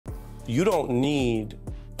you don't need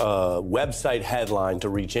a website headline to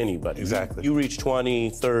reach anybody. Exactly. You reach 20,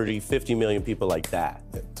 30, 50 million people like that.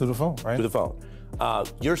 To the phone, right? To the phone.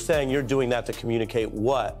 You're saying you're doing that to communicate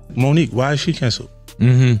what? Monique, why is she canceled?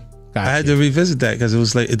 I had to revisit that because it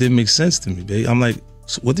was like, it didn't make sense to me, babe. I'm like,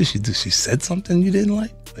 so what did she do? She said something you didn't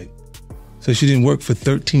like? So she didn't work for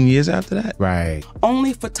 13 years after that? Right.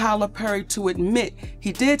 Only for Tyler Perry to admit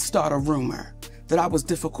he did start a rumor that I was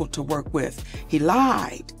difficult to work with. He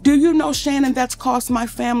lied. Do you know, Shannon, that's cost my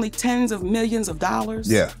family tens of millions of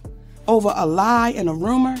dollars? Yeah. Over a lie and a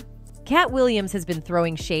rumor? Katt Williams has been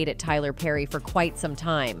throwing shade at Tyler Perry for quite some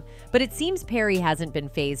time, but it seems Perry hasn't been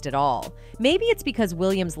fazed at all. Maybe it's because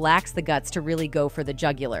Williams lacks the guts to really go for the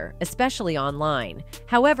jugular, especially online.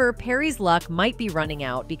 However, Perry's luck might be running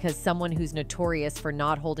out because someone who's notorious for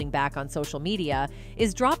not holding back on social media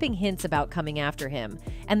is dropping hints about coming after him,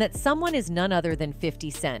 and that someone is none other than 50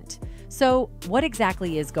 Cent. So, what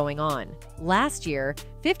exactly is going on? Last year,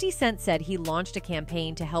 50 Cent said he launched a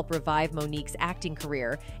campaign to help revive Monique's acting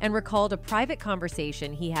career and recalled a private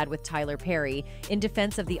conversation he had with Tyler Perry in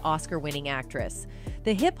defense of the Oscar-winning actress.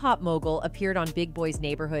 The hip-hop mogul appeared on Big Boy's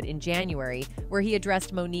Neighborhood in January, where he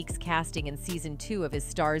addressed Monique's casting in Season 2 of his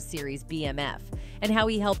Starz series BMF, and how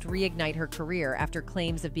he helped reignite her career after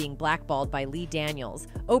claims of being blackballed by Lee Daniels,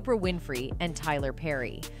 Oprah Winfrey, and Tyler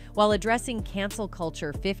Perry. While addressing cancel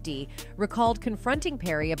culture, 50 recalled confronting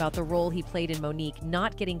Perry about the role he played in Monique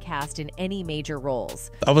not getting cast in any major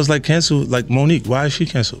roles. I was like, canceled, like, Monique, why is she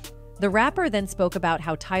canceled? The rapper then spoke about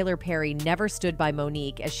how Tyler Perry never stood by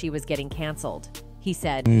Monique as she was getting canceled. He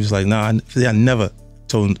said, He was like, nah, I never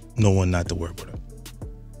told no one not to work with her.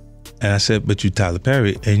 And I said, but you Tyler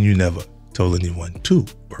Perry, and you never told anyone to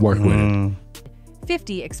work with her.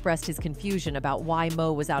 50 expressed his confusion about why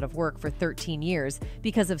Mo was out of work for 13 years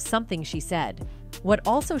because of something she said. What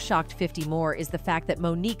also shocked 50 more is the fact that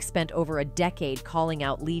Monique spent over a decade calling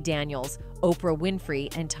out Lee Daniels, Oprah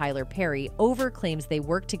Winfrey, and Tyler Perry over claims they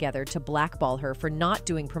worked together to blackball her for not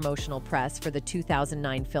doing promotional press for the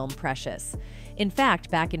 2009 film Precious. In fact,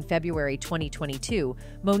 back in February 2022,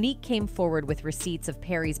 Monique came forward with receipts of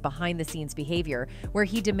Perry's behind-the-scenes behavior, where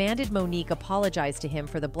he demanded Monique apologize to him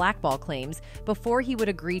for the blackball claims before he would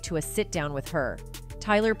agree to a sit-down with her.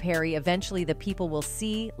 Tyler Perry, eventually the people will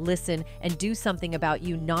see, listen, and do something about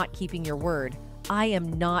you not keeping your word. I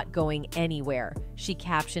am not going anywhere, she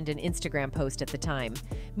captioned an Instagram post at the time.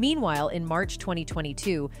 Meanwhile, in March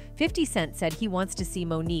 2022, 50 Cent said he wants to see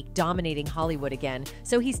Monique dominating Hollywood again,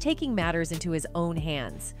 so he's taking matters into his own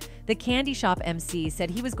hands. The Candy Shop MC said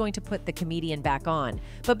he was going to put the comedian back on,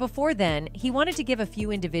 but before then, he wanted to give a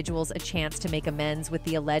few individuals a chance to make amends with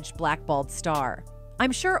the alleged blackballed star.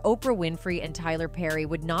 I'm sure Oprah Winfrey and Tyler Perry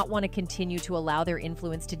would not want to continue to allow their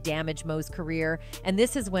influence to damage Mo's career, and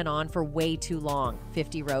this has went on for way too long,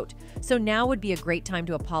 50 wrote. So now would be a great time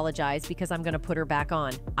to apologize because I'm going to put her back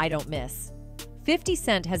on. I don't miss. 50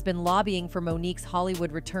 Cent has been lobbying for Monique's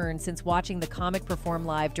Hollywood return since watching the comic perform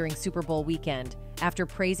live during Super Bowl weekend. After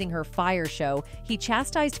praising her Fire show, he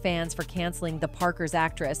chastised fans for canceling The Parkers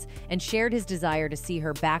actress and shared his desire to see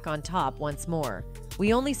her back on top once more.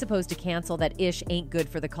 We only supposed to cancel that ish ain't good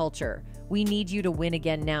for the culture. We need you to win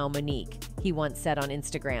again now, Monique, he once said on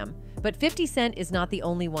Instagram. But 50 Cent is not the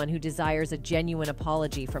only one who desires a genuine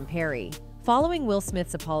apology from Perry. Following Will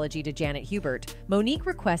Smith's apology to Janet Hubert, Monique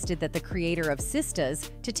requested that the creator of Sistas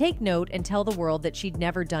to take note and tell the world that she'd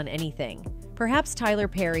never done anything. Perhaps Tyler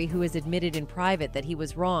Perry, who has admitted in private that he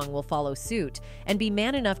was wrong, will follow suit and be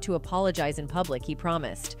man enough to apologize in public, he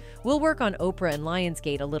promised. We'll work on Oprah and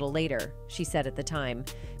Lionsgate a little later, she said at the time.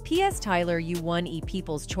 P.S. Tyler, you won a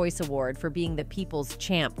People's Choice Award for being the people's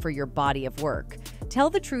champ for your body of work. Tell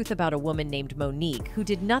the truth about a woman named Monique who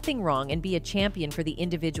did nothing wrong and be a champion for the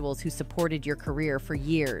individuals who supported your career for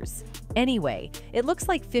years. Anyway, it looks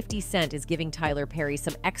like 50 Cent is giving Tyler Perry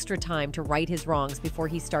some extra time to right his wrongs before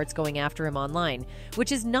he starts going after him online,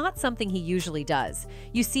 which is not something he usually does.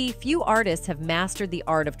 You see, few artists have mastered the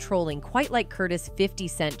art of trolling quite like Curtis 50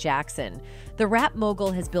 Cent Jackson. The rap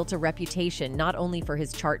mogul has built a reputation not only for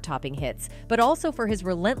his chart-topping hits, but also for his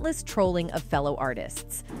relentless trolling of fellow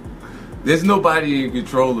artists. There's nobody in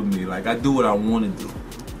control of me. Like, I do what I want to do.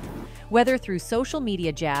 Whether through social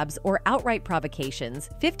media jabs or outright provocations,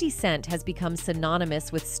 50 Cent has become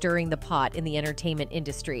synonymous with stirring the pot in the entertainment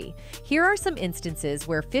industry. Here are some instances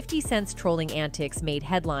where 50 Cent's trolling antics made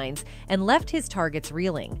headlines and left his targets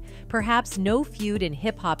reeling. Perhaps no feud in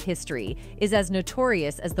hip-hop history is as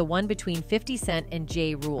notorious as the one between 50 Cent and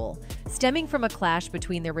J. Rule. Stemming from a clash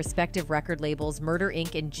between their respective record labels Murder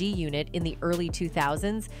Inc. and G-Unit in the early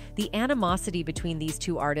 2000s, the animosity between these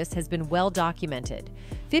two artists has been well documented.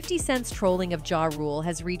 50 Cent Cent's trolling of Ja Rule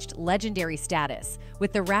has reached legendary status,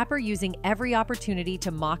 with the rapper using every opportunity to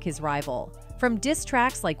mock his rival. From diss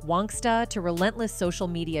tracks like Wonksta to relentless social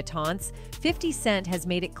media taunts, 50 Cent has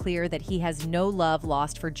made it clear that he has no love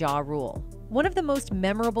lost for Ja Rule. One of the most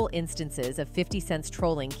memorable instances of 50 Cent's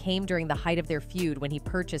trolling came during the height of their feud when he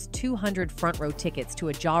purchased 200 front-row tickets to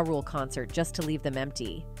a Ja Rule concert just to leave them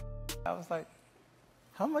empty. I was like,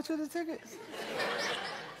 how much are the tickets?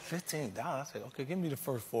 $15. I said, okay, give me the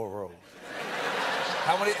first 4 rows.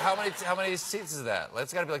 How many seats is that?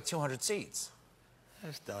 It's got to be like 200 seats.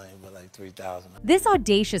 It's done but like 3,000. This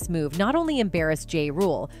audacious move not only embarrassed Ja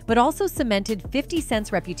Rule, but also cemented 50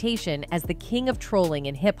 Cent's reputation as the king of trolling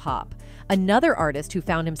in hip-hop. Another artist who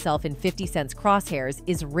found himself in 50 Cent's crosshairs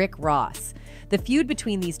is Rick Ross. The feud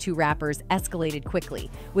between these two rappers escalated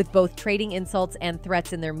quickly, with both trading insults and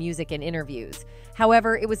threats in their music and interviews.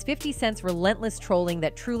 However, it was 50 Cent's relentless trolling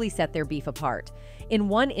that truly set their beef apart. In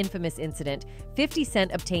one infamous incident, 50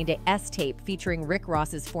 Cent obtained a S-tape featuring Rick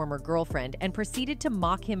Ross's former girlfriend and proceeded to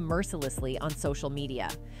mock him mercilessly on social media.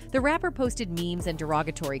 The rapper posted memes and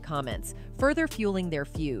derogatory comments, further fueling their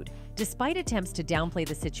feud. Despite attempts to downplay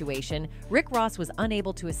the situation, Rick Ross was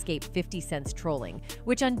unable to escape 50 Cent's trolling,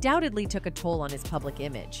 which undoubtedly took a toll on his public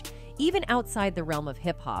image. Even outside the realm of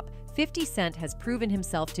hip-hop, 50 Cent has proven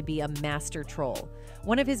himself to be a master troll.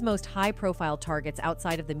 One of his most high-profile targets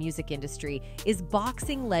outside of the music industry is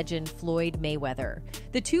boxing legend Floyd Mayweather.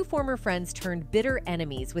 The two former friends turned bitter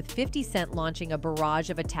enemies, with 50 Cent launching a barrage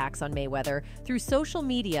of attacks on Mayweather through social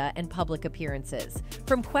media and public appearances.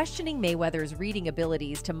 From questioning Mayweather's reading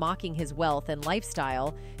abilities to mocking his wealth and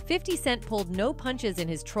lifestyle, 50 Cent pulled no punches in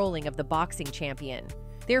his trolling of the boxing champion.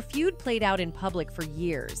 Their feud played out in public for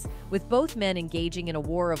years, with both men engaging in a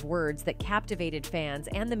war of words that captivated fans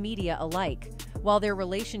and the media alike. While their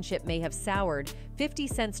relationship may have soured, 50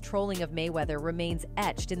 Cent's trolling of Mayweather remains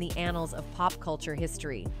etched in the annals of pop culture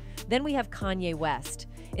history. Then we have Kanye West.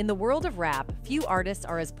 In the world of rap, few artists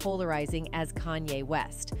are as polarizing as Kanye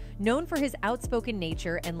West. Known for his outspoken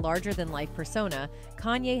nature and larger-than-life persona,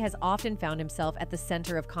 Kanye has often found himself at the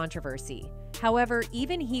center of controversy. However,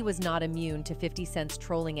 even he was not immune to 50 Cent's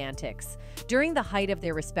trolling antics. During the height of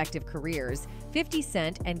their respective careers, 50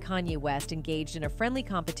 Cent and Kanye West engaged in a friendly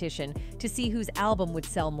competition to see whose album would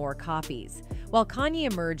sell more copies. While Kanye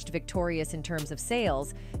emerged victorious in terms of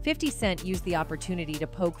sales, 50 Cent used the opportunity to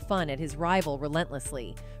poke fun at his rival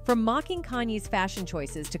relentlessly. From mocking Kanye's fashion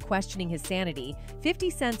choices to questioning his sanity, 50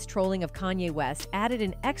 Cent's trolling of Kanye West added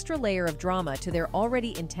an extra layer of drama to their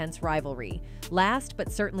already intense rivalry. Last,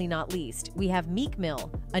 but certainly not least, we have Meek Mill,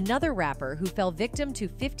 another rapper who fell victim to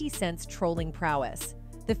 50 Cent's trolling prowess.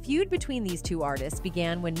 The feud between these two artists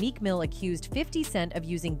began when Meek Mill accused 50 Cent of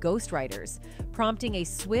using ghostwriters, prompting a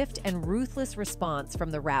swift and ruthless response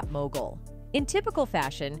from the rap mogul. In typical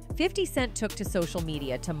fashion, 50 Cent took to social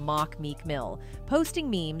media to mock Meek Mill, posting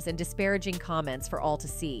memes and disparaging comments for all to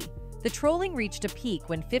see. The trolling reached a peak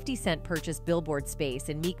when 50 Cent purchased billboard space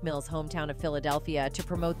in Meek Mill's hometown of Philadelphia to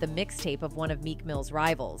promote the mixtape of one of Meek Mill's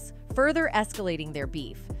rivals, further escalating their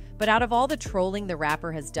beef. But out of all the trolling the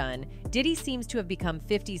rapper has done, Diddy seems to have become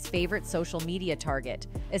 50's favorite social media target,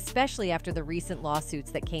 especially after the recent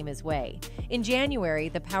lawsuits that came his way. In January,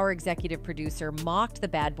 the Power executive producer mocked the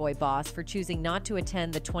Bad Boy boss for choosing not to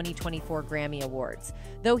attend the 2024 Grammy Awards.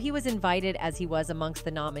 Though he was invited as he was amongst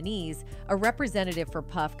the nominees, a representative for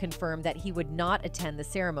Puff confirmed that he would not attend the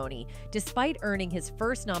ceremony, despite earning his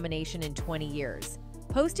first nomination in 20 years.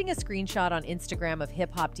 Posting a screenshot on Instagram of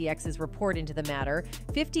Hip Hop DX's report into the matter,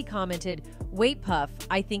 50 commented, "Wait, Puff,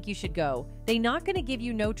 I think you should go. They not gonna give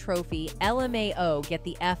you no trophy, LMAO, get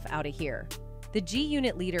the F out of here." The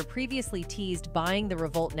G-Unit leader previously teased buying the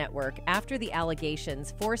Revolt Network after the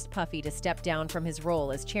allegations forced Puffy to step down from his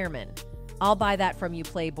role as chairman. "I'll buy that from you,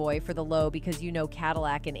 Playboy, for the low because you know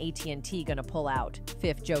Cadillac and AT&T gonna pull out,"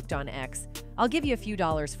 Fifth joked on X. "I'll give you a few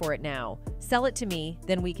dollars for it now. Sell it to me,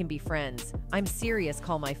 then we can be friends. I'm serious,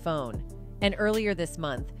 call my phone." And earlier this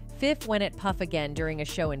month, Fifth went at Puff again during a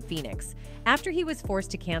show in Phoenix. After he was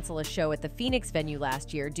forced to cancel a show at the Phoenix venue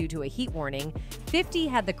last year due to a heat warning, 50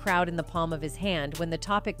 had the crowd in the palm of his hand when the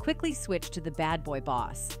topic quickly switched to the Bad Boy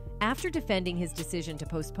boss. After defending his decision to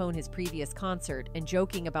postpone his previous concert and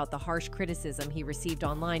joking about the harsh criticism he received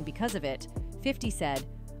online because of it, 50 said,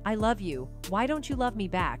 "I love you. Why don't you love me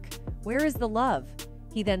back? Where is the love?"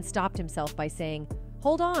 He then stopped himself by saying,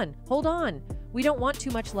 hold on. We don't want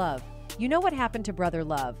too much love. You know what happened to Brother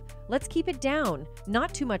Love. Let's keep it down.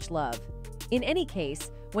 Not too much love." In any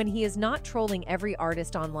case, when he is not trolling every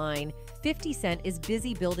artist online, 50 Cent is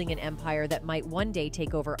busy building an empire that might one day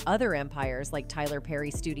take over other empires like Tyler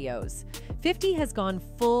Perry Studios. 50 has gone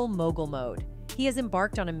full mogul mode. he has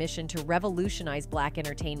embarked on a mission to revolutionize Black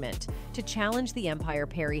entertainment, to challenge the empire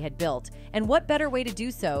Perry had built, and what better way to do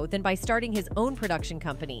so than by starting his own production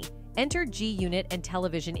company? Enter G-Unit and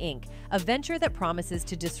Television Inc., a venture that promises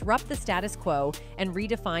to disrupt the status quo and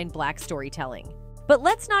redefine Black storytelling. But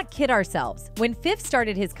let's not kid ourselves. When Fifth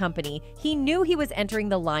started his company, he knew he was entering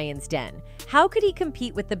the lion's den. How could he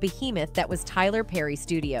compete with the behemoth that was Tyler Perry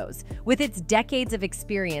Studios, with its decades of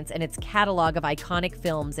experience and its catalog of iconic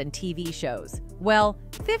films and TV shows? Well,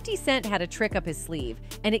 50 Cent had a trick up his sleeve,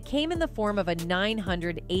 and it came in the form of a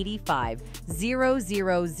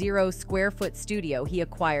 985,000 square foot studio he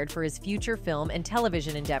acquired for his future film and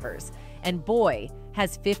television endeavors. And boy,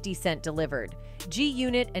 has 50 Cent delivered.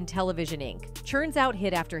 G-Unit and Television Inc. churns out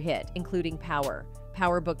hit after hit, including Power,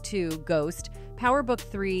 Power Book 2, Ghost, Power Book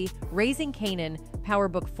 3, Raising Kanan, Power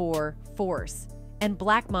Book 4, Force, and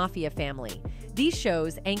Black Mafia Family. These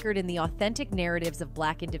shows, anchored in the authentic narratives of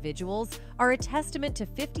Black individuals, are a testament to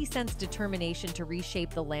 50 Cent's determination to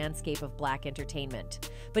reshape the landscape of Black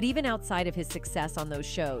entertainment. But even outside of his success on those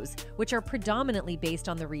shows, which are predominantly based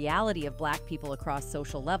on the reality of Black people across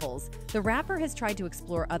social levels, the rapper has tried to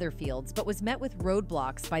explore other fields but was met with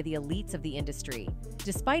roadblocks by the elites of the industry.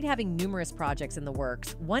 Despite having numerous projects in the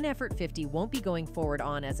works, one effort 50 won't be going forward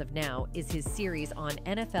on as of now is his series on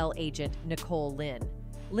NFL agent Nicole Lynn.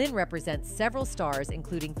 Lynn represents several stars,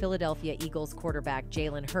 including Philadelphia Eagles quarterback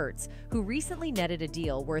Jalen Hurts, who recently netted a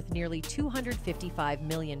deal worth nearly $255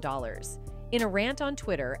 million. In a rant on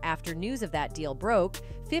Twitter after news of that deal broke,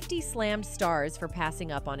 50 slammed Stars for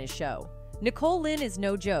passing up on his show. Nicole Lynn is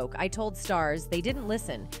no joke. I told Stars they didn't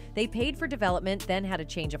listen. They paid for development, then had a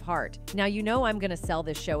change of heart. Now you know I'm gonna sell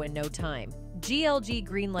this show in no time. GLG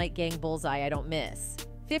Greenlight Gang Bullseye I don't miss.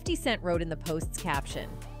 50 Cent wrote in the post's caption.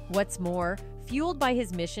 What's more, fueled by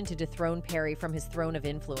his mission to dethrone Perry from his throne of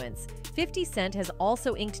influence, 50 Cent has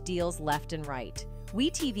also inked deals left and right.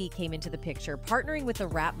 WeTV came into the picture, partnering with the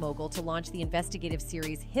rap mogul to launch the investigative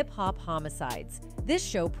series Hip Hop Homicides. This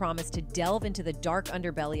show promised to delve into the dark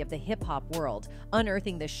underbelly of the hip-hop world,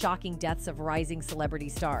 unearthing the shocking deaths of rising celebrity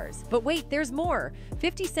stars. But wait, there's more!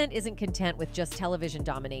 50 Cent isn't content with just television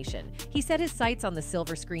domination. He set his sights on the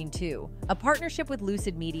silver screen too. A partnership with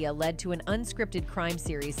Lucid Media led to an unscripted crime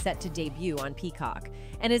series set to debut on Peacock.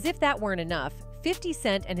 And as if that weren't enough, 50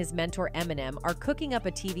 Cent and his mentor Eminem are cooking up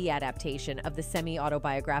a TV adaptation of the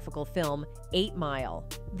semi-autobiographical film 8 Mile.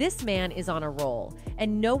 This man is on a roll,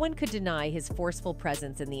 and no one could deny his forceful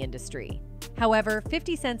presence in the industry. However,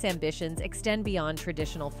 50 Cent's ambitions extend beyond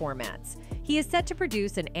traditional formats. He is set to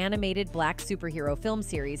produce an animated Black superhero film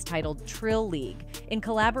series titled Trill League in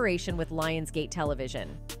collaboration with Lionsgate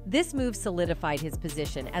Television. This move solidified his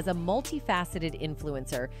position as a multifaceted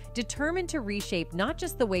influencer determined to reshape not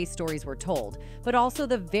just the way stories were told, but also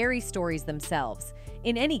the very stories themselves.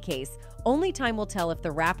 In any case, only time will tell if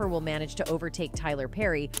the rapper will manage to overtake Tyler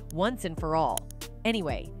Perry once and for all.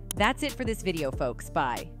 Anyway, that's it for this video, folks.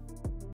 Bye.